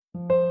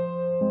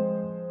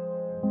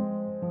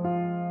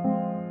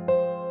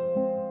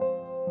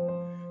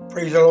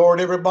Praise the Lord,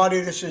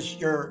 everybody. This is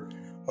your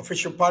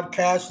official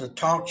podcast, The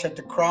Talks at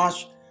the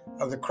Cross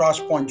of the Cross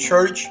Point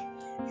Church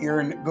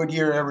here in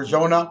Goodyear,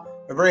 Arizona.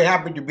 We're very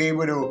happy to be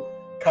able to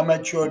come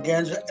at you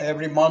again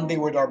every Monday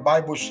with our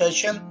Bible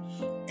session.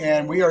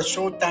 And we are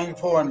so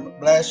thankful and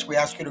blessed. We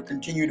ask you to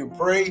continue to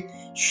pray,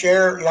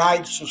 share,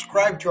 like,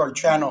 subscribe to our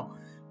channel.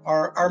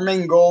 Our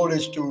main goal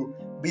is to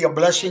be a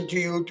blessing to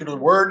you, to the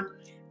Word.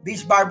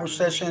 These Bible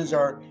sessions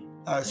are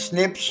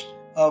snips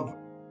of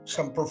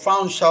some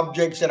profound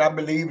subjects that I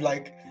believe,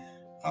 like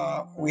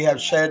we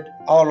have said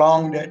all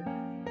along, that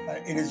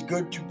it is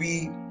good to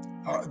be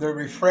the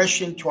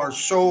refreshing to our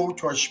soul,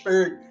 to our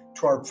spirit,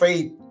 to our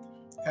faith.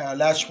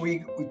 Last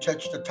week, we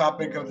touched the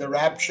topic of the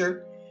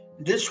rapture.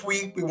 This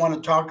week, we want to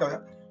talk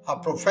a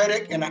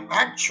prophetic and an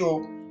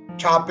actual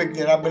topic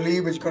that I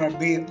believe is going to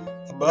be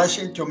a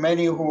blessing to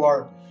many who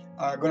are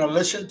going to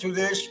listen to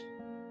this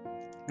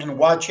and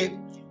watch it.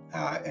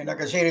 And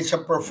like I said, it's a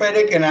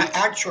prophetic and an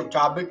actual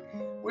topic.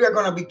 We are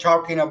going to be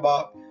talking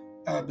about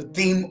the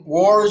theme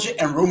wars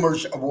and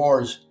rumors of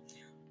wars.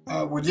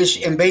 With this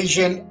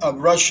invasion of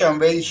Russia,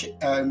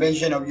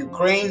 invasion of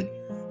Ukraine,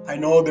 I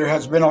know there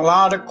has been a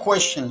lot of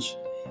questions,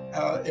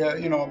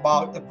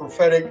 about the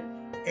prophetic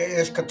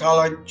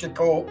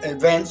eschatological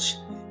events.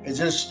 Is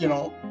this,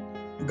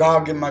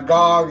 Gog and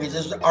Magog? Is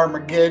this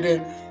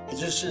Armageddon? Is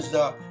this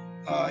the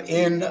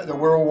end of the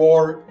World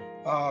War,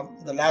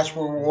 the last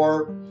World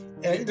War?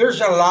 And there's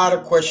a lot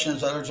of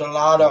questions. There's a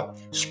lot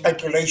of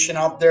speculation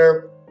out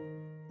there.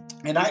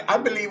 And I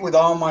believe with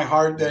all my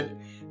heart that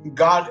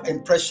God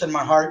impressed in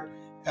my heart,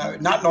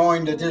 not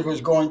knowing that this was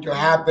going to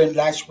happen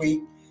last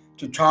week,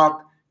 to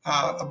talk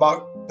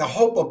about the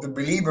hope of the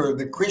believer,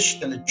 the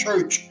Christian, the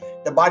church,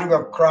 the body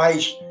of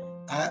Christ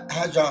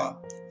has a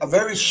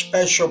very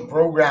special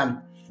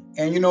program.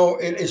 And,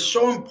 it is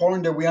so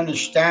important that we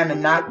understand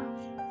and not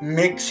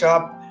mix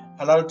up.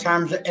 A lot of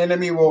times the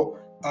enemy will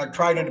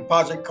try to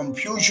deposit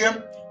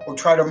confusion, or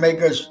try to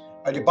make us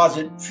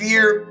deposit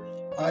fear.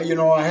 I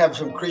have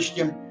some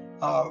Christian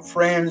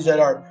friends that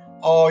are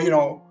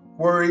all,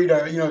 worried.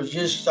 It's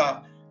just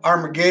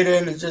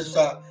Armageddon. It's just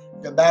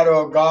the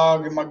battle of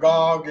Gog and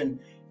Magog, and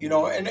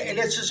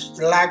it's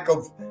just lack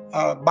of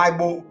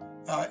Bible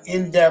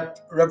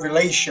in-depth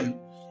revelation.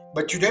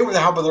 But today, with the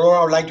help of the Lord,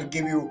 I would like to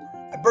give you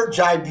a bird's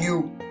eye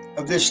view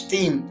of this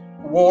theme: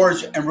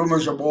 wars and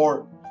rumors of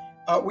war.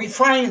 We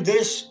find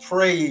this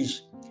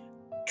phrase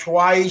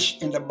twice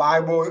in the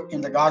Bible, in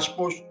the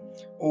Gospels,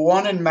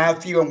 one in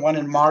Matthew and one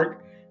in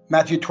Mark,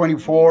 Matthew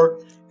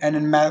 24 and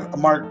in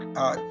Mark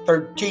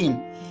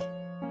 13.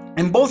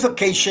 In both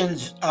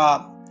occasions,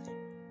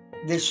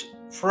 this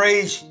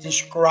phrase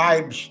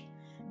describes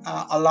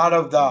a lot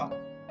of the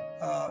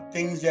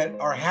things that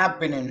are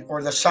happening,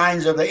 or the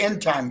signs of the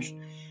end times.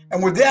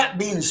 And with that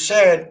being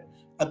said,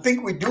 I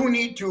think we do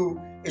need to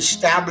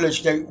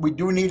establish that we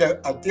do need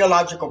a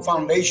theological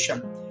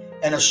foundation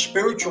and a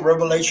spiritual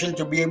revelation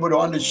to be able to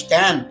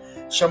understand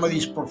some of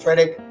these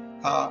prophetic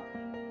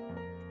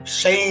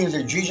sayings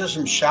that Jesus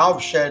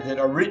himself said that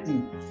are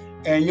written.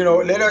 And,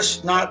 let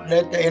us not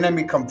let the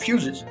enemy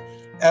confuse us.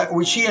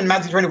 We see in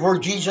Matthew 24,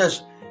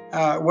 Jesus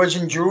was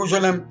in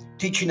Jerusalem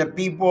teaching the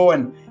people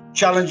and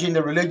challenging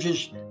the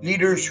religious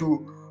leaders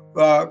who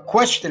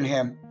questioned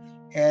him.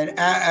 And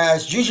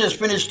as Jesus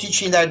finished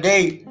teaching that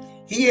day,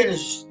 he and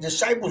his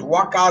disciples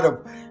walk out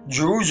of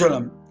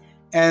Jerusalem.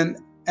 And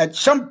at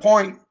some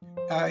point,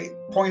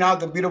 point out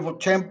the beautiful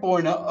temple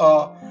and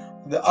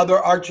the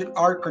other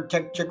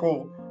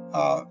architectural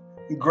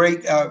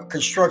great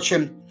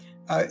construction.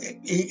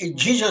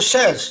 Jesus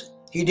says,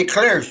 he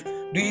declares,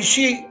 do you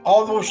see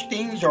all those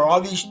things, or all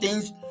these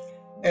things?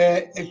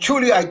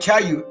 Truly, I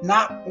tell you,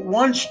 not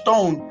one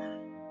stone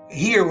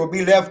here will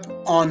be left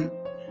on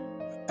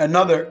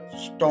another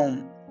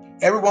stone.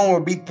 Everyone will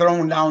be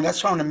thrown down.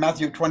 That's found in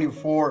Matthew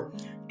 24,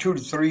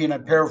 2-3, and I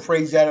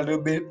paraphrase that a little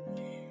bit.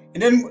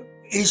 And then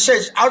he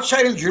says,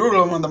 outside in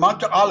Jerusalem on the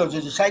Mount of Olives,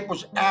 the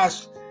disciples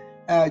asked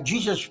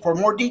Jesus for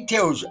more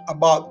details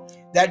about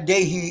that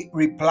day. He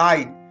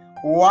replied,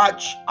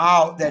 watch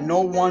out that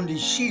no one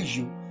deceives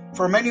you,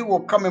 for many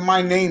will come in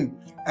my name,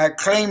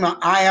 claim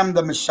I am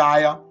the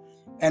Messiah,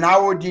 and I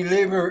will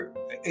deliver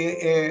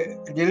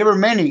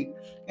many,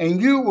 and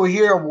you will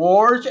hear of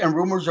wars and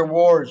rumors of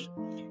wars.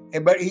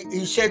 But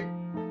he said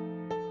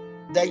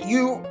that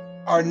you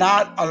are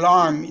not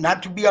alarmed,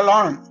 not to be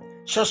alarmed.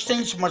 Such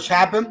things must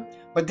happen,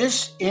 but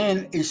this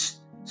end is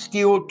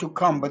still to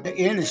come. But the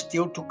end is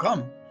still to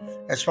come.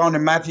 That's found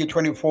in Matthew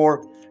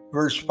 24,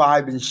 verse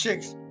 5 and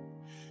 6.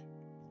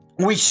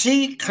 We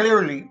see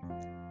clearly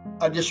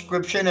a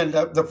description, and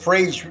the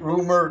phrase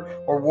rumor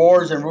or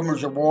wars and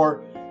rumors of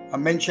war are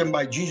mentioned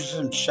by Jesus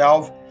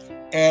himself.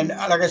 And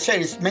like I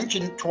said, it's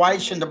mentioned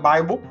twice in the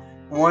Bible.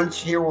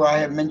 Once here, where I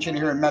have mentioned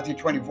here in Matthew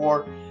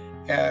 24.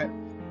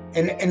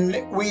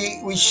 And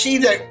we see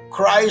that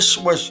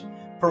Christ was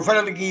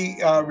prophetically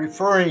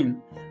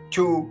referring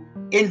to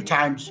end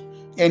times,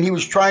 and he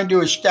was trying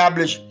to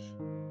establish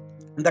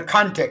the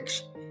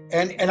context.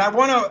 And I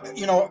want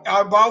to,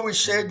 I've always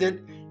said that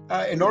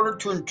in order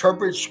to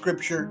interpret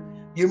Scripture,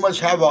 you must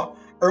have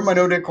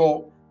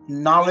hermeneutical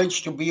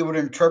knowledge to be able to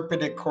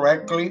interpret it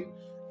correctly.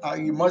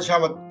 You must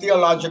have a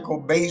theological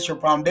base or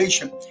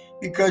foundation,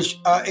 because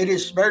it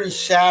is very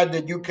sad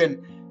that you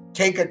can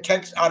take a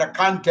text out of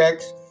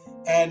context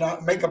and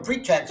make a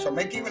pretext or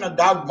make even a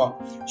dogma.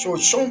 So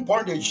it's so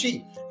important that you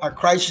see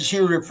Christ is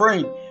here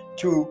referring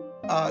to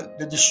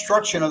the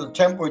destruction of the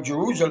temple of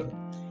Jerusalem.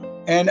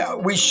 And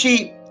we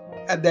see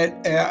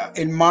that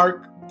in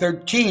Mark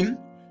 13,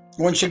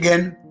 once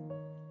again,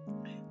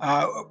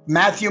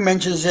 Matthew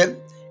mentions it,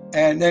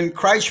 and then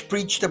Christ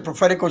preached a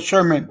prophetical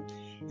sermon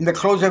in the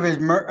close of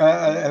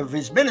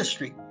his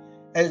ministry.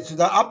 As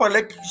the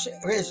Apocalypse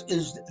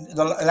is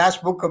the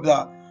last book of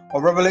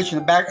Revelation,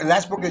 the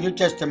last book of the New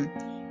Testament,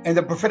 and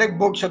the prophetic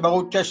books of the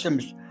Old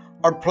Testament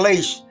are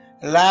placed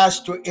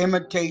last to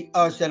imitate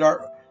us, that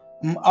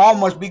all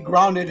must be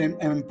grounded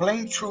in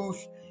plain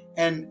truth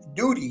and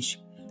duties.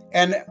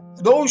 And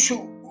those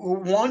who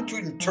want to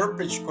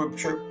interpret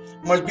Scripture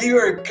must be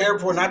very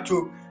careful not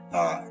to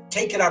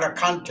take it out of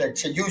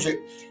context and use it.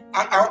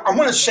 I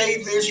want to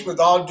say this with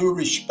all due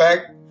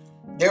respect.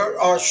 There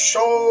are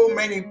so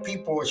many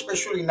people,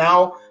 especially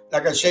now,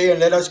 like I say, and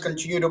let us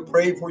continue to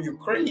pray for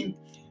Ukraine.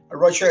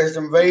 Russia has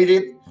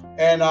invaded,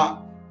 and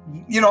a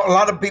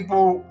lot of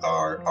people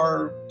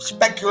are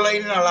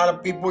speculating. A lot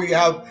of people, you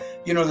have,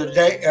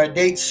 the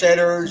date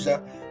setters.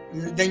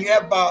 Then you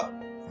have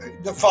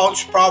the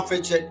false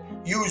prophets that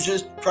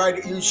try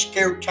to use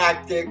scare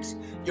tactics.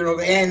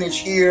 The end is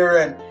here,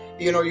 and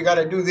you got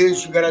to do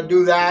this, you got to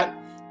do that,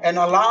 and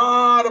a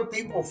lot of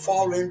people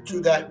fall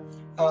into that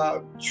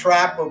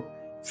trap of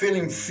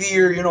feeling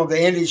fear. The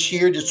end is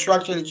here,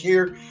 destruction is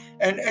here,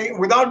 and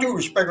without due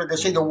respect, like I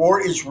say, the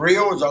war is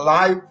real, it's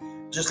alive,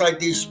 just like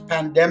this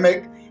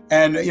pandemic,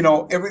 and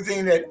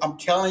everything that I'm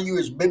telling you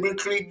is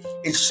biblically,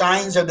 it's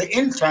signs of the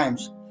end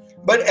times.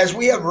 But as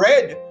we have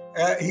read,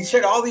 he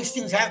said all these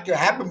things have to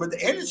happen, but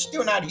the end is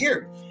still not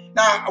here.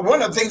 Now,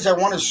 one of the things I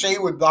want to say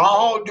with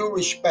all due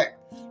respect,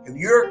 if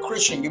you're a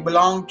Christian, you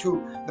belong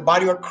to the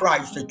body of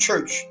Christ, the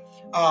church,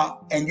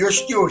 and you're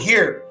still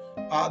here,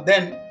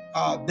 then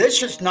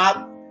this is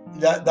not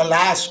the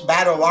last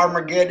battle of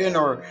Armageddon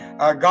or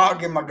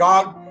Gog and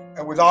Magog.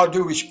 And with all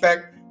due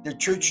respect, the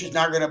church is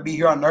not going to be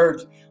here on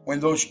earth when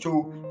those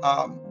two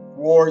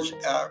wars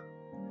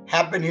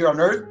happen here on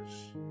earth.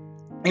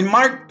 In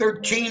Mark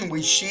 13,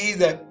 we see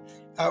that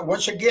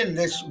once again,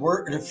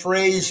 the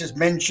phrase is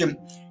mentioned,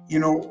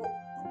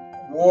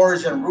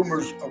 wars and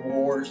rumors of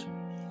wars.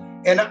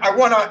 And I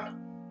want to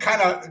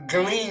kind of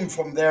glean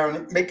from there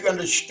and make you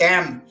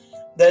understand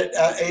that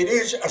it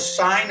is a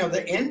sign of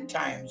the end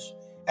times,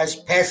 as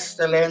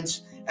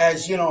pestilence,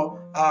 as,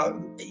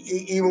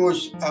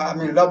 evils,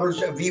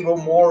 lovers of evil,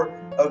 more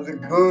of the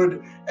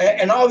good.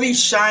 And all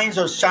these signs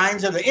are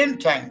signs of the end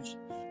times.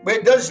 But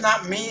it does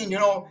not mean,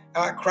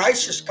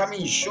 Christ is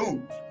coming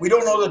soon. We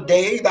don't know the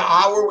day, the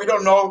hour. We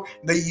don't know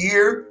the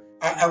year.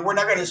 And we're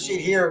not going to sit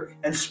here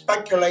and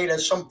speculate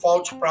as some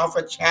false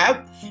prophets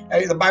have.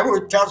 The Bible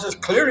tells us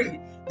clearly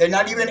that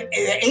not even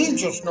the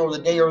angels know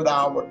the day or the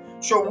hour.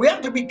 So we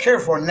have to be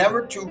careful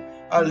never to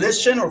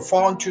listen or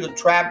fall into the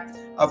trap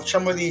of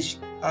some of these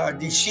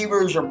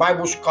deceivers or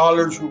Bible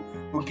scholars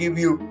who give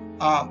you,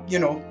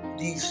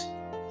 these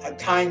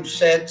time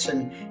sets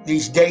and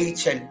these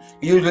dates, and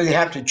usually they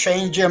have to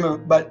change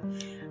them. But,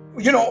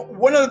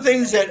 one of the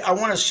things that I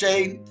want to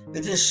say,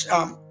 that this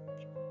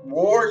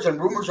wars and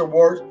rumors of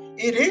wars,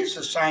 it is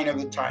a sign of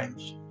the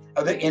times,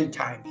 of the end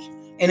times.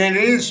 And it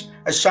is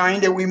a sign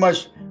that we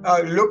must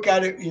look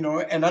at it,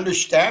 and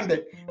understand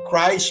that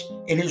Christ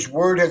in his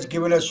word has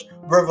given us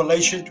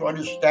revelation to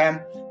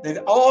understand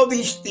that all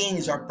these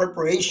things are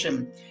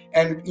preparation.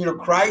 And,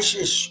 Christ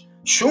is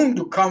soon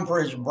to come for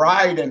his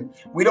bride. And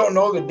we don't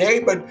know the day,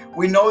 but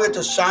we know that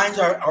the signs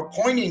are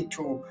pointing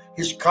to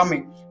his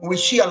coming. We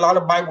see a lot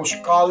of Bible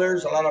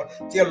scholars, a lot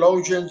of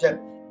theologians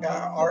that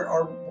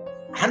are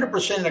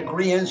 100% in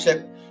agreement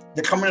that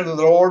the coming of the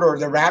Lord or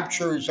the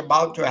rapture is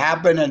about to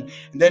happen. And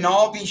then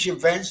all these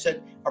events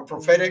that are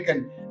prophetic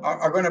and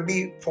are going to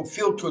be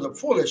fulfilled to the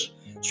fullest.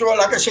 So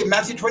like I say,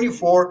 Matthew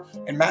 24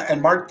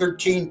 and Mark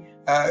 13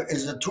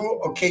 is the two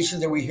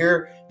occasions that we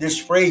hear this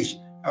phrase,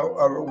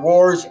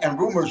 wars and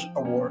rumors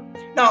of war.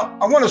 Now,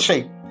 I want to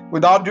say,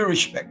 with all due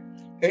respect,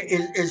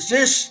 is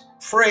this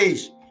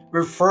phrase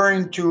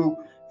referring to,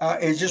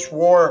 is this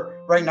war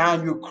right now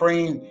in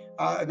Ukraine,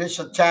 this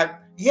attack?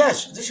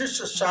 Yes, this is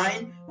a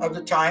sign of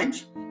the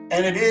times,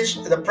 and it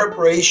is the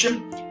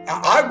preparation,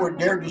 I would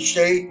dare to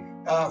say,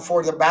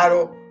 for the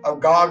battle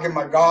of Gog and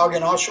Magog,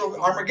 and also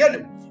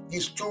Armageddon.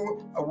 These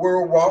two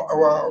world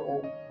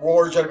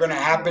wars that are going to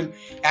happen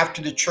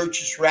after the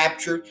church is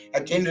raptured,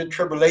 at the end of the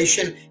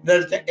tribulation,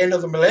 then at the end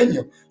of the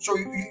millennium. So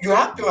you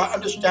have to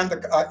understand the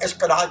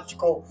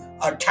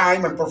eschatological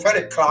time and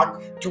prophetic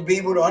clock to be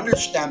able to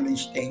understand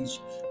these things.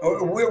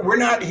 We're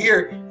not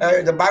here,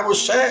 the Bible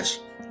says,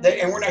 that,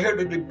 and we're not here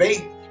to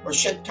debate or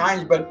set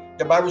times, but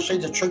the Bible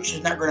says the church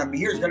is not going to be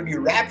here. It's going to be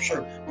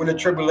rapture when the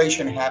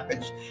tribulation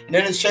happens. And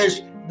then it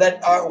says that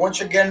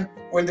once again,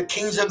 when the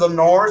kings of the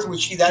north, we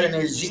see that in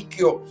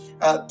Ezekiel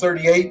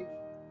 38,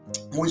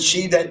 we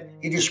see that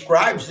he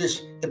describes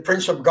this, the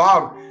prince of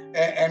Gog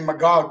and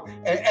Magog.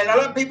 And a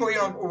lot of people,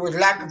 with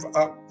lack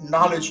of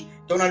knowledge,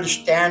 don't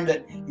understand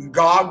that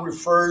Gog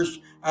refers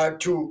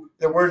to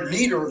the word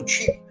leader or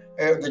chief,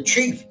 the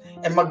chief,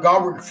 and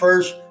Magog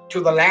refers to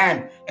the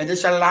land. And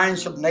this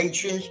alliance of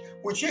nations,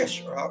 which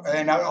is,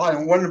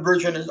 and one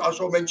version is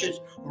also mentions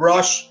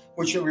Rush,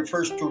 which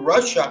refers to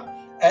Russia.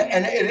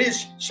 And it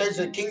is, says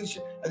the kings,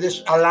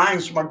 this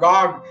alliance,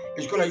 Magog,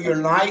 is going to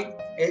unite.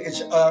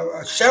 It's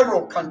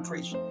several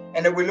countries.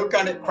 And if we look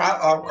at it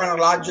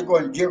chronological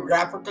and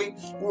geographically,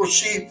 we'll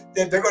see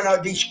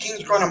that these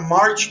kings are going to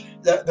march.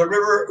 The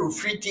river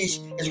Euphrates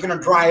is going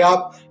to dry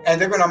up, and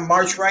they're going to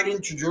march right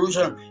into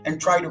Jerusalem and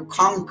try to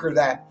conquer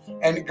that.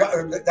 And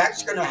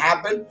that's going to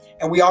happen.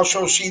 And we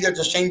also see that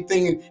the same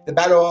thing, the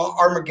Battle of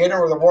Armageddon,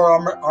 or the War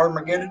of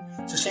Armageddon,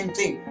 it's the same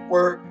thing,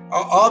 where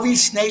all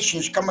these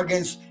nations come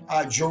against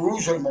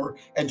Jerusalem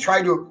and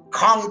try to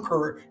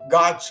conquer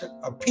God's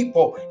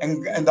people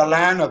and the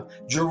land of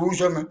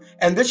Jerusalem.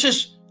 And this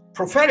is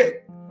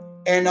prophetic.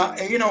 And,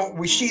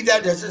 we see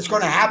that it's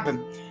going to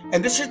happen.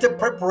 And this is the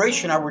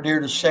preparation, I would dare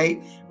to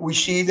say. We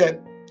see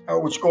that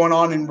what's going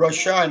on in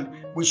Russia, and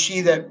we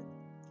see that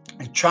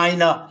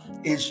China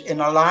is in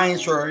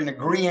alliance or in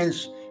agreement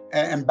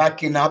and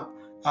backing up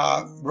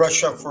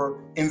Russia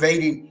for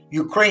invading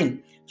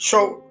Ukraine.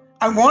 So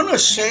I want to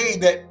say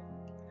that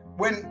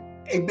when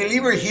a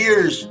believer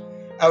hears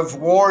of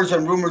wars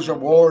and rumors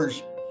of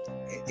wars,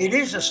 it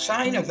is a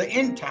sign of the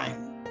end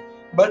time,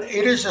 but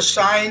it is a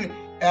sign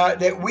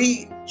that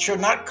we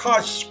should not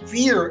cause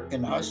fear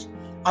in us.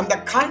 On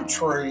the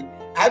contrary,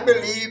 I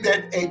believe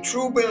that a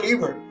true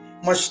believer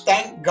must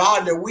thank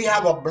God that we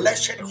have a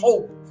blessed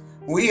hope.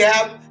 We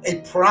have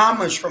a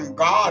promise from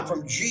God,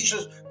 from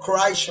Jesus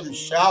Christ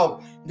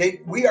himself,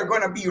 that we are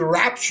going to be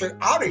raptured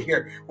out of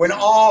here when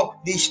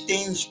all these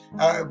things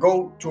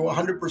go to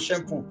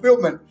 100%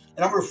 fulfillment.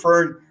 And I'm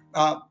referring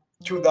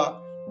to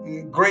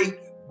the great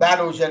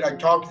battles that I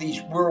talked,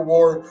 these World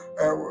War,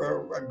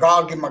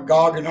 Gog and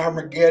Magog and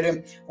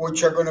Armageddon,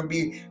 which are going to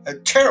be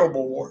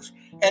terrible wars.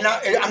 And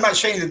I'm not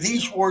saying that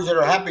these wars that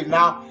are happening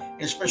now,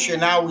 especially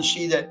now, we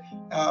see that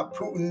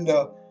Putin,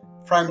 the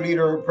prime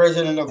leader,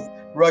 president of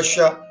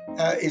Russia,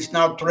 is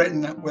now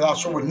threatened with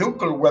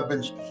nuclear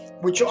weapons,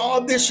 which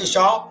all this is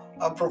all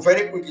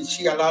prophetic. We can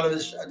see a lot of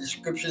this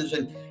descriptions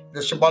and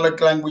the symbolic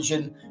language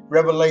in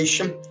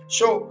Revelation.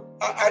 So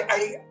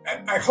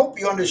I hope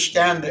you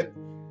understand that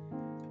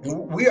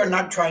we are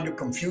not trying to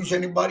confuse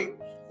anybody.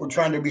 We're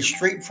trying to be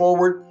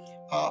straightforward,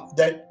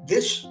 that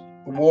this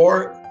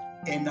war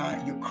in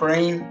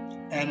Ukraine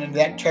and in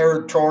that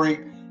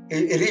territory,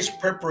 it is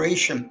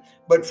preparation.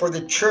 But for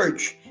the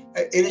church,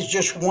 it is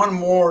just one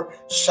more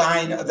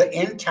sign of the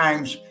end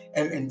times,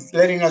 and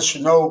letting us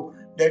know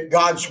that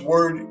God's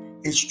word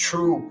is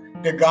true,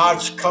 that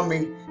God's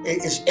coming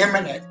is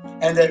imminent,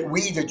 and that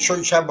we, the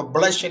church, have a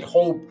blessed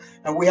hope,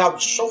 and we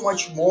have so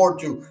much more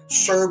to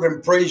serve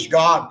and praise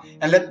God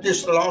and let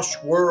this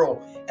lost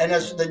world. And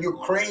as the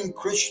Ukraine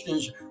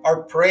Christians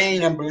are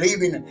praying and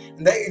believing,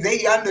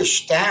 they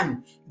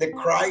understand that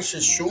Christ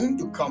is soon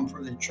to come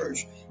for the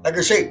church. Like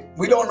I say,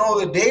 we don't know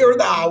the day or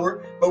the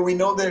hour, but we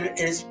know that it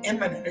is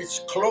imminent, it's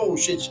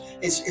close,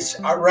 it's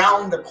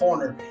around the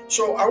corner.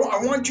 So I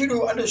want you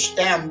to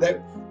understand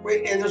that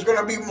there's going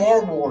to be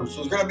more wars.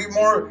 There's going to be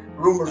more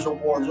rumors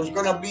of wars. There's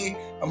going to be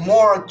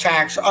more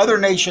attacks. Other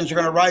nations are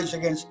going to rise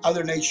against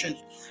other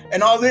nations.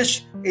 And all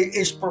this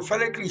is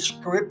prophetically,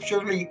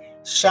 scripturally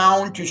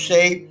sound to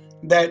say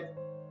that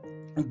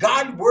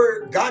God's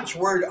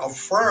word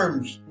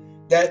affirms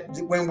that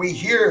when we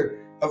hear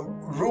of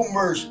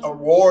rumors of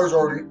wars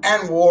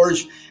and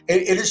wars,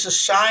 it is a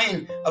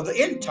sign of the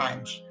end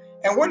times.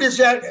 And what does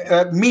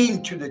that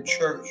mean to the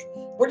church?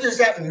 What does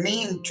that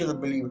mean to the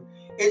believer?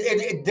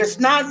 It does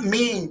not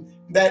mean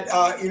that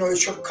it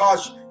should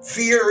cause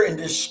fear and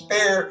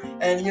despair,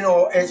 and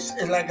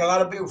it's like a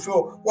lot of people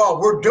feel, well,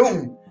 we're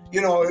doomed.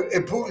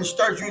 If Putin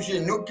starts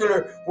using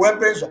nuclear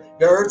weapons,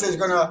 the earth is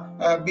going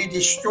to be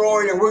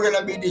destroyed, and we're going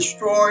to be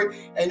destroyed.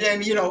 And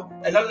then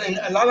and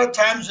a lot of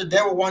times the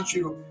devil wants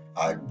you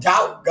to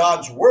doubt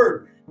God's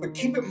word. But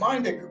keep in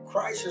mind that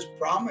Christ has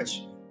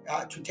promised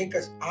to take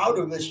us out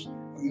of this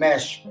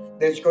mess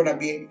that's going to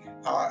be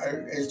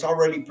is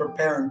already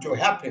preparing to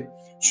happen.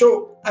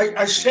 So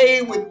I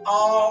say with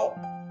all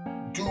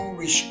due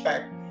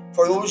respect,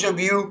 for those of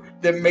you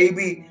that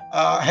maybe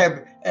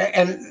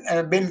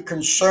have been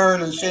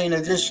concerned and saying,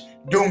 is this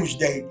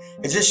doomsday?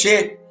 Is this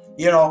it?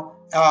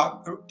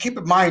 Keep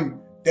in mind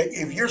that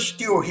if you're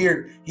still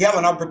here, you have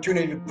an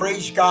opportunity to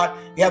praise God.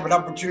 You have an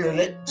opportunity to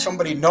let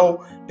somebody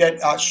know that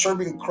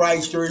serving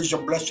Christ, there is a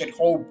blessed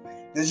hope.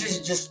 This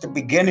is just the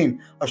beginning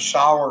of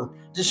sorrow.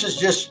 This is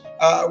just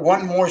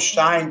one more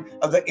sign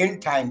of the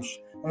end times.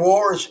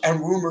 Wars and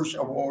rumors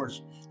of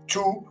wars.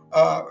 Two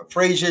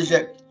phrases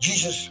that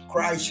Jesus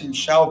Christ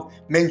himself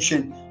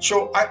mentioned.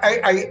 So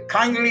I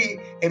kindly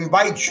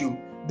invite you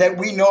that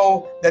we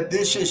know that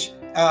this is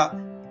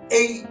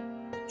a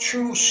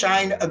true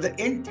sign of the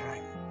end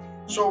time.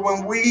 So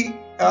when we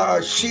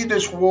see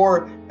this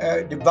war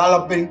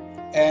developing,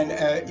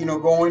 and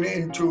going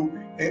into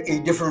a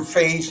different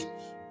phase.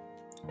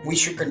 We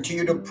should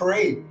continue to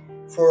pray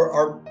for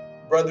our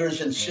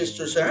brothers and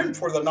sisters and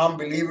for the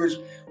non-believers,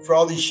 for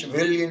all these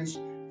civilians,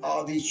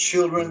 these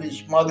children,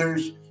 these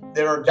mothers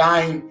that are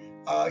dying,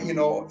 in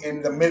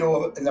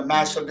the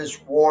mass of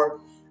this war,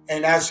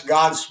 and ask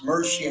God's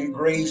mercy and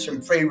grace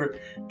and favor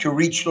to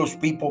reach those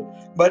people.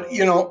 But,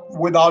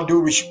 with all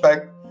due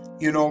respect,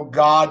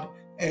 God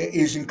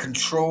is in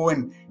control,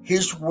 and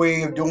his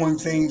way of doing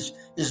things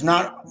is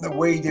not the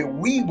way that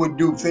we would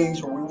do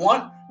things or we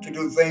want to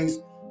do things.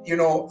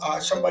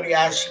 Somebody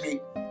asked me,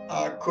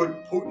 could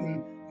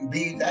Putin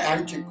be the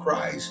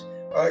Antichrist?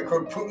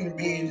 Could Putin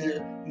be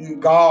the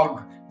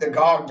Gog,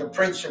 the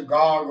Prince of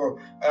Gog, or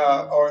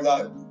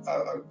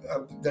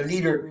the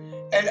leader?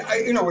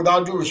 And with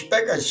all due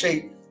respect, I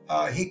say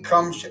he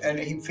comes and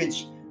he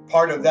fits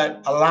part of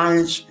that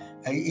alliance.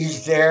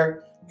 He's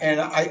there, and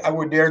I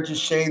would dare to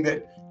say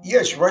that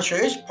yes, Russia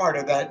is part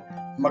of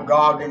that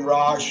Magog and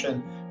Rosh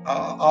and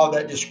all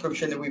that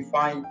description that we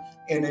find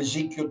in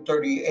Ezekiel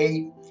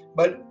 38.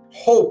 But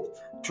hope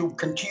to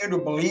continue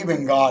to believe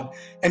in God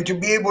and to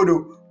be able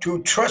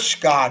to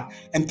trust God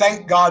and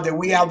thank God that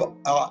we have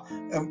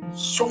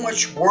so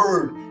much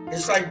word.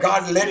 It's like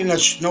God letting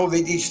us know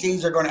that these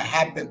things are going to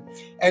happen,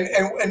 and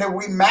that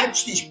we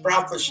match these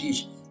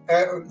prophecies,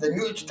 the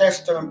New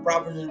Testament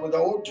prophecies with the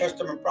Old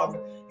Testament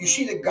prophet. You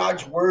see that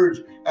God's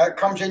word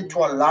comes into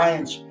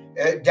alliance.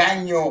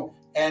 Daniel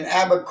and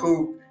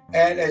Habakkuk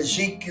and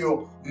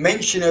Ezekiel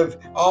mention of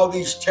all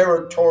these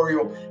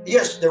territorial.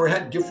 Yes, they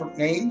had different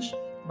names,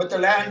 but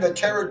the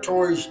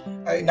territories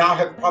now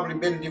have probably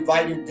been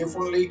divided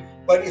differently,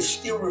 but it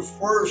still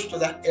refers to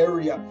that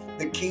area,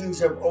 the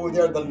kings of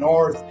there, the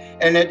north,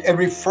 and it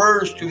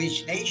refers to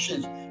these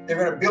nations. They're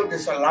going to build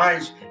this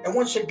alliance and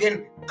once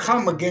again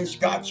come against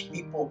God's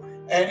people.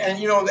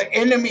 And the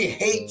enemy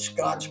hates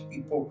God's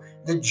people.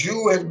 The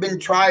Jew has been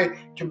tried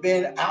to be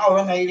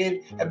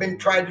alienated, have been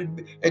tried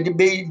to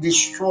be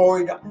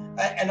destroyed.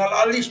 And a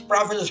lot of these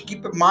prophets,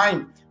 keep in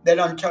mind that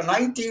until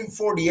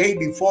 1948,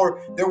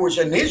 before there was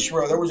an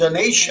Israel, there was a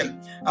nation,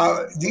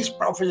 these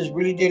prophets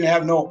really didn't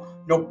have no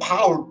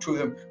power to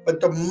them. But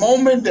the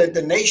moment that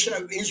the nation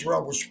of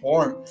Israel was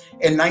formed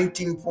in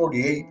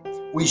 1948,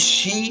 we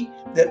see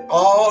that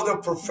all the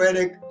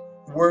prophetic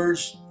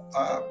words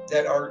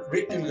that are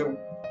written in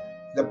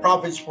the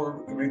prophets were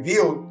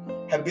revealed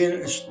have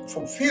been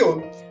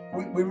fulfilled.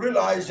 We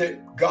realize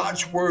that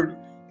God's word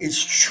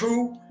is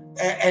true,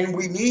 and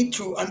we need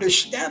to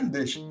understand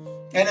this.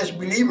 And as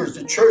believers,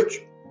 the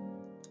church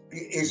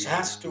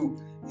has to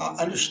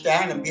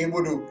understand and be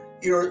able to,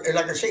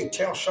 like I say,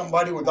 tell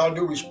somebody with all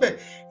due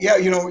respect,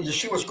 you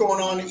see what's going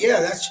on.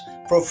 Yeah, that's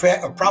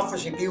a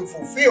prophecy being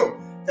fulfilled.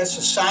 That's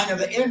a sign of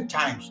the end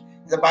times.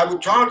 The Bible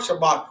talks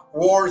about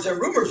wars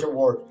and rumors of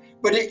wars.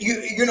 But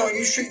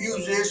you should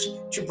use this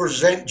to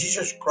present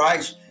Jesus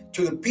Christ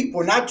to the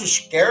people, not to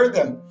scare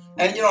them.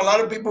 And a lot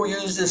of people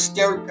use this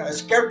scare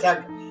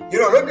tactic.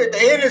 Look at the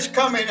end is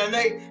coming, and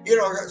they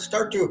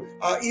start to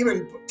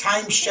even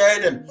time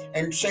shed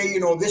and say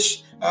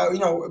this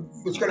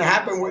what's going to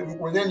happen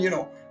within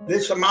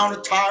this amount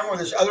of time or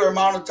this other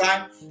amount of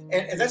time,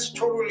 and that's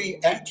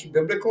totally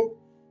anti-biblical.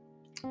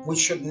 We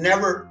should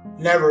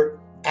never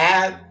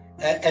add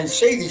and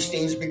say these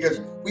things,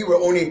 because we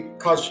will only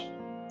cause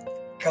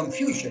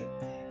confusion.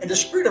 And the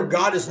Spirit of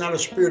God is not a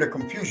spirit of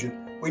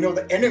confusion. We know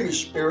the enemy's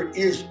spirit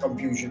is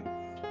confusion.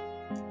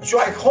 So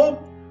I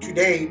hope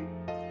today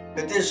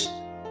that this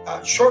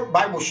short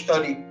Bible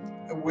study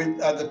with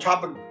the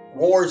topic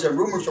wars and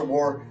rumors of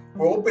war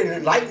will open and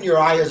enlighten your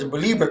eye as a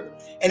believer.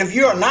 And if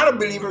you are not a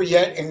believer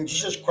yet in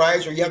Jesus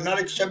Christ, or you have not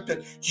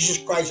accepted Jesus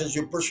Christ as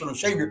your personal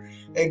Savior,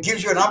 it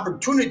gives you an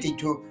opportunity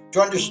to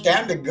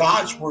understand that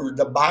God's word,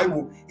 the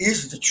Bible,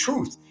 is the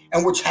truth.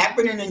 And what's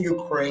happening in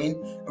Ukraine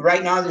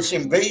right now, this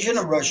invasion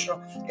of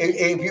Russia,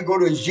 if you go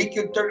to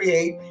Ezekiel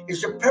 38,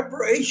 is a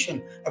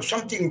preparation of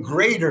something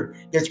greater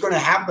that's going to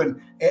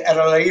happen at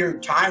a later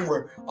time,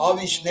 where all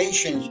these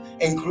nations,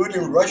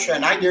 including Russia,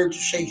 and I dare to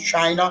say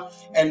China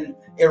and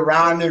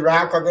Iran,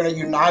 Iraq, are going to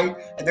unite,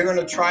 and they're going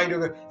to try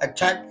to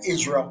attack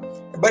Israel.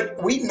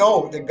 But we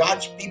know that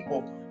God's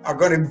people are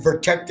going to be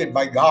protected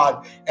by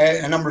God,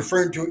 and I'm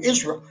referring to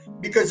Israel,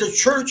 because the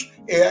church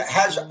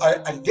has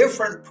a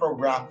different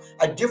program,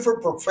 a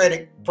different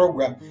prophetic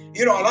program.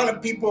 A lot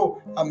of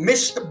people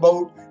miss the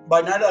boat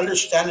by not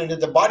understanding that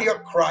the body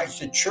of Christ,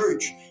 the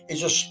church,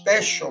 is a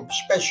special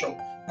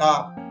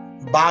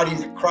body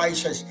that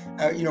Christ has,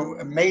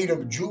 made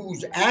of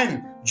Jews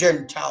and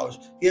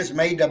Gentiles. He has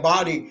made the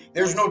body.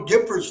 There's no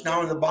difference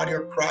now in the body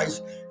of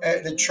Christ.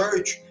 The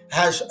church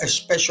has a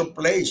special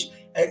place.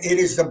 It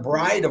is the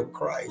bride of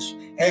Christ.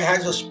 It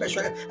has a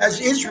special, as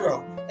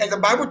Israel. And the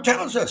Bible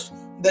tells us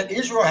that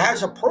Israel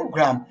has a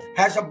program,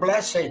 has a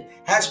blessing,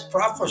 has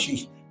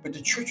prophecies, but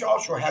the church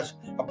also has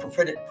a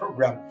prophetic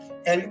program.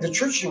 And the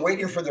church is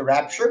waiting for the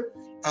rapture.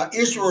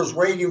 Israel is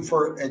waiting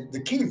for the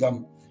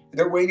kingdom.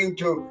 They're waiting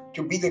to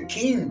be the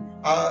king,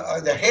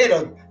 the head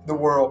of the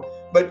world.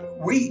 But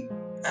we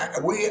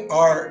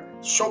are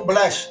so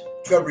blessed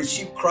to have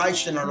received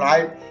Christ in our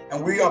life,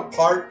 and we are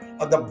part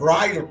of the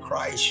bride of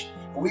Christ.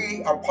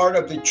 We are part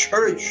of the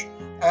church,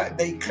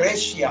 the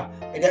ecclesia,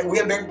 that we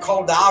have been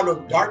called out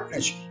of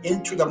darkness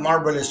into the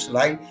marvelous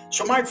light.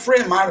 So my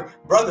friend, my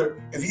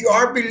brother, if you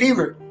are a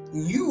believer,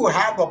 you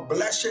have a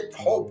blessed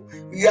hope.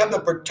 You have the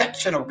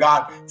protection of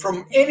God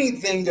from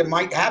anything that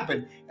might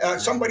happen.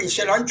 Somebody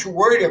said, aren't you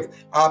worried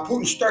if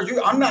Putin starts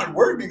you? I'm not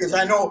worried, because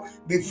I know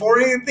before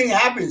anything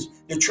happens,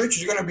 the church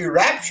is going to be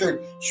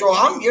raptured. So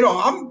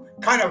I'm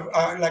kind of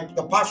like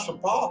the Apostle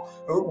Paul,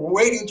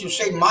 waiting to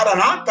say,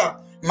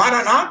 Maranatha,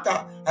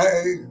 Maranatha,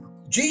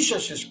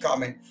 Jesus is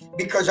coming,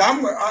 because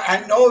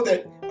I know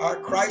that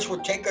Christ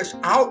will take us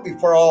out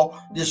before all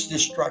this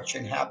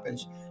destruction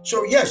happens.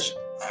 So yes,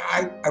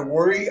 I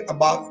worry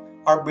about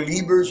our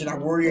believers, and I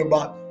worry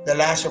about the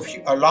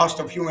loss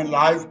of human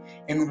life,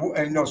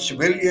 and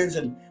civilians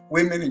and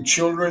women and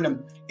children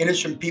and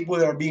innocent people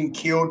that are being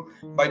killed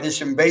by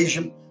this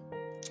invasion.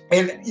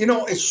 And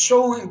it's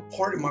so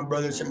important, my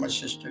brothers and my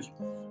sisters,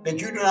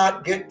 that you do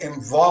not get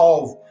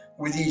involved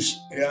with these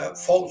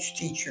false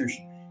teachers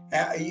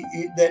that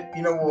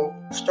will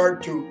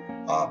start to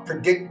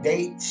predict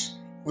dates,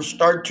 will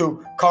start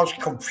to cause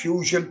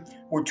confusion,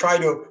 will try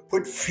to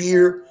put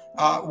fear,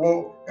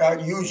 will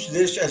use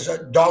this as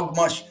a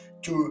dogma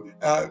to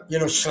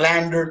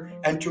slander,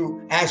 and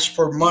to ask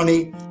for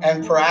money,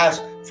 and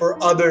ask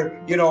for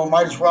other,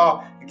 might as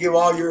well give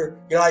all your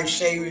life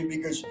savings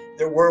because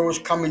the world is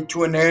coming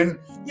to an end.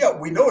 Yeah,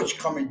 we know it's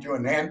coming to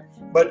an end,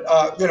 but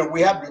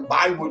we have the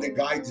Bible that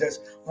guides us.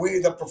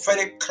 The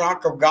prophetic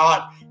clock of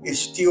God is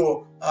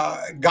still,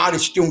 God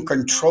is still in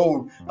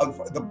control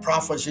of the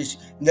prophecies.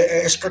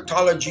 The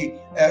eschatology,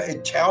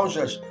 it tells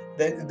us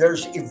that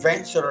there's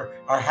events that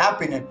are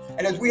happening.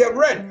 And as we have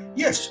read,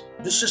 yes,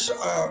 this is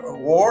a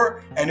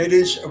war, and it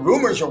is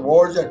rumors of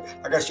wars. And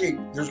like I say,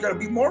 there's going to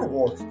be more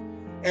wars.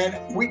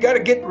 And we got to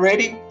get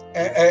ready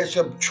as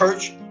a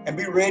church, and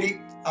be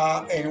ready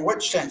in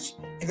what sense?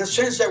 In the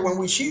sense that when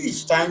we see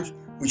these times,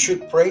 we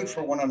should pray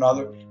for one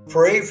another,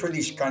 pray for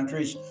these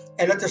countries.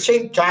 And at the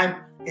same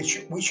time,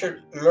 we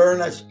should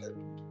learn, as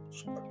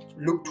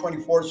Luke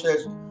 24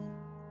 says,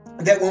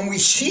 that when we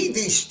see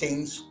these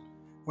things,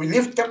 we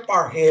lift up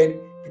our head,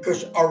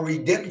 because our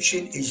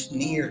redemption is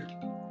near.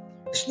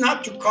 It's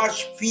not to cause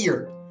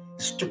fear,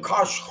 it's to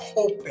cause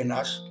hope in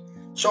us.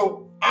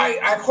 So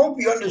I hope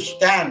you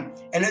understand.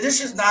 And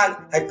this is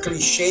not a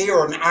cliche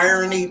or an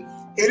irony.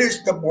 It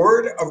is the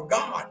word of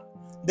God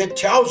that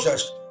tells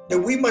us that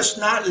we must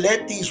not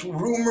let these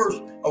rumors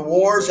of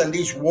wars and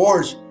these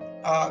wars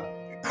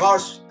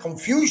cause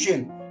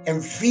confusion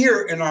and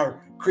fear in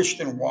our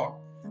Christian walk.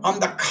 On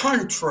the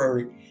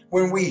contrary,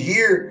 when we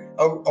hear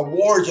of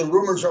wars and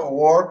rumors of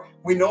war,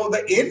 we know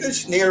the end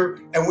is near,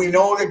 and we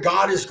know that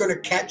God is going to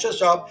catch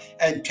us up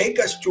and take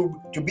us to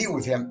be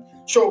with him.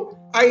 So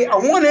I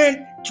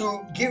wanted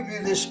to give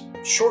you this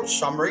short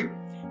summary.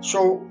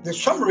 So the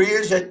summary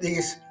is that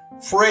this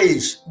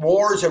phrase,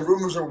 wars and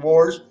rumors of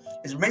wars,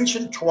 is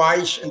mentioned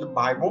twice in the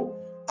Bible,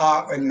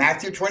 in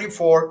Matthew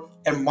 24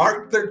 and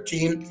Mark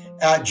 13.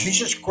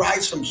 Jesus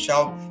Christ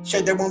himself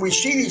said that when we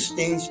see these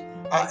things,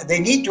 they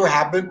need to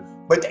happen,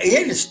 but the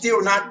end is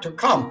still not to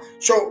come.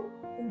 So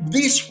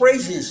these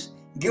phrases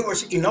give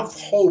us enough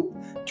hope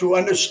to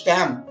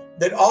understand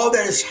that all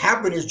that has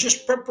happened is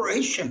just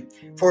preparation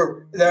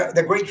for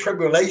the great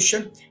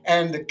tribulation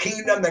and the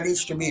kingdom that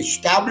needs to be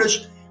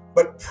established.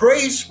 But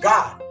praise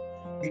God,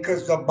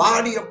 because the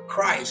body of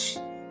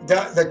Christ,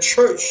 the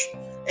church,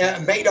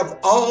 made of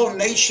all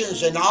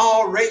nations and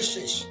all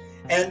races,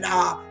 and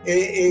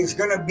is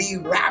going to be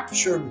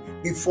raptured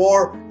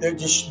before the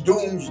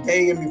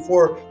doomsday and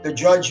before the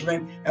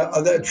judgment,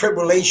 the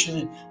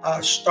tribulation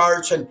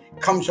starts and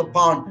comes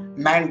upon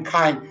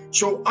mankind.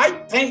 So I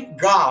thank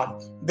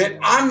God that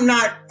I'm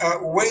not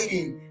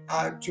waiting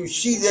to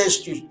see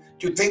this,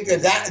 to think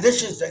that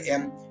this is the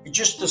end. It's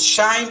just a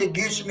sign that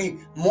gives me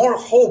more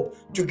hope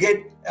to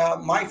get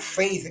my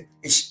faith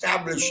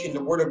established in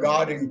the Word of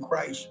God in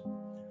Christ.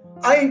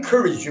 I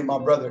encourage you, my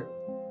brother.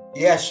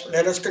 Yes,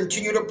 let us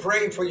continue to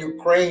pray for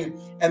Ukraine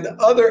and the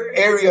other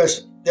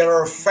areas that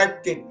are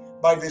affected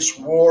by this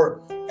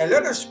war. And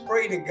let us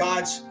pray that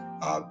God's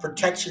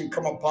protection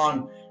come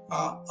upon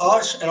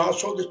us, and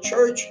also the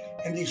church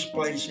in these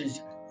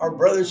places, our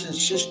brothers and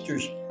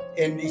sisters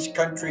in these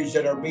countries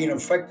that are being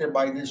affected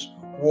by this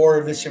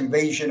war, this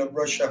invasion of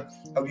Russia,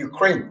 of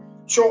Ukraine.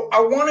 So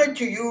I wanted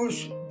to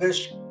use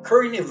this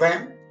current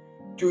event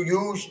to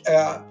use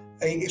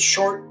a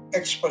short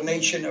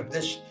explanation of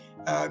this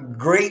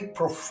great,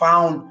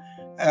 profound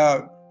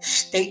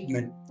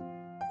statement,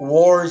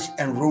 wars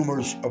and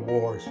rumors of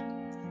wars.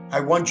 I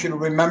want you to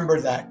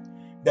remember that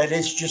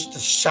it's just a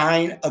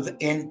sign of the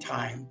end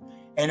time.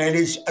 And it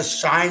is a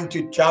sign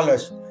to tell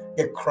us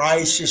that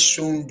Christ is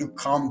soon to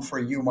come for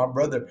you, my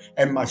brother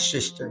and my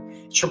sister.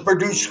 It should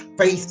produce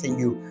faith in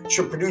you. It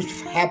should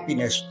produce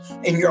happiness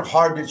in your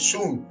heart that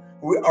soon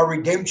our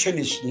redemption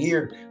is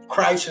near.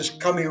 Christ is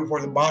coming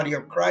for the body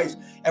of Christ.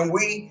 And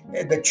we,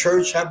 the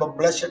church, have a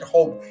blessed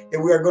hope that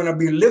we are going to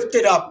be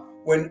lifted up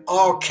when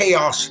all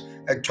chaos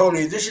I told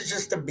you, this is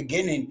just the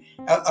beginning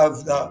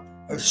of the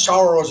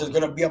sorrows that's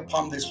going to be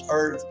upon this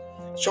earth.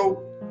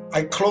 So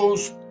I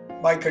close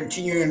by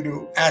continuing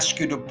to ask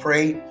you to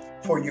pray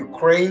for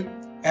Ukraine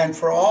and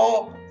for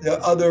all the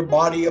other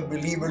body of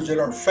believers that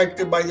are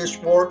affected by this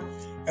war.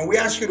 And we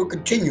ask you to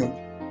continue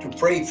to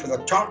pray for the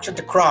Talks at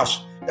the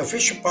Cross, the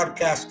official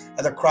podcast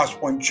at the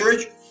Crosspoint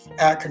Church.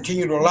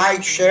 Continue to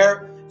like,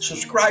 share,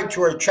 subscribe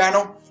to our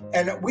channel.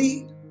 And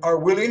we are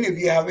willing, if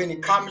you have any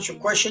comments or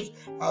questions,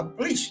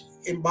 please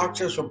inbox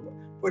us or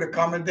put a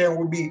comment there.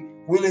 We'll be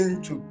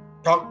willing to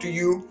talk to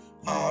you,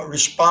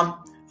 respond.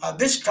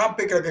 This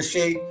topic, like I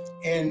say,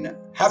 in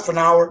half an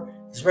hour,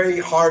 it's very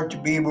hard to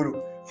be able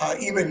to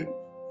even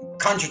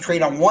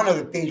concentrate on one of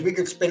the things. We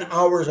could spend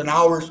hours and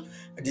hours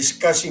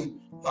discussing,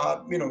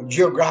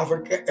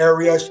 geographic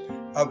areas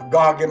of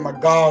Gog and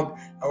Magog,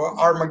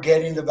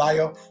 Armageddon, the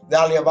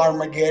valley of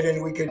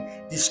Armageddon. We could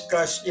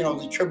discuss,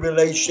 the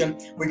tribulation.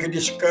 We could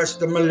discuss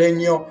the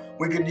millennial.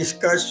 We could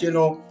discuss,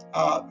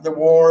 the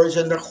wars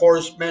and the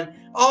horsemen.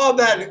 All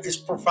that is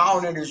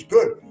profound and is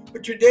good.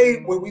 But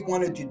today, what we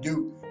wanted to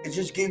do is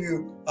just give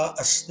you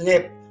a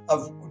snip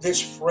of this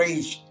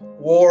phrase,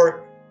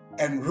 war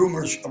and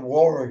rumors of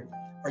war.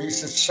 Or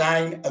it's a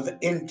sign of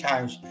the end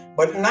times,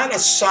 but not a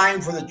sign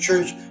for the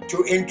church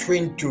to enter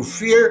into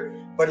fear,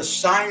 but a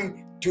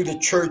sign to the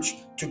church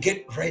to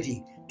get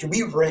ready, to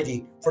be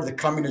ready for the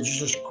coming of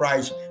Jesus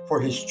Christ for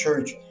his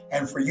church.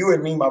 And for you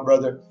and me, my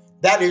brother,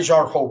 that is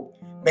our hope.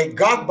 May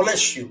God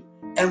bless you.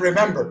 And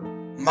remember,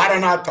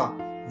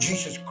 Maranatha,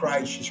 Jesus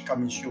Christ is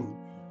coming soon.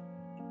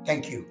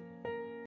 Thank you.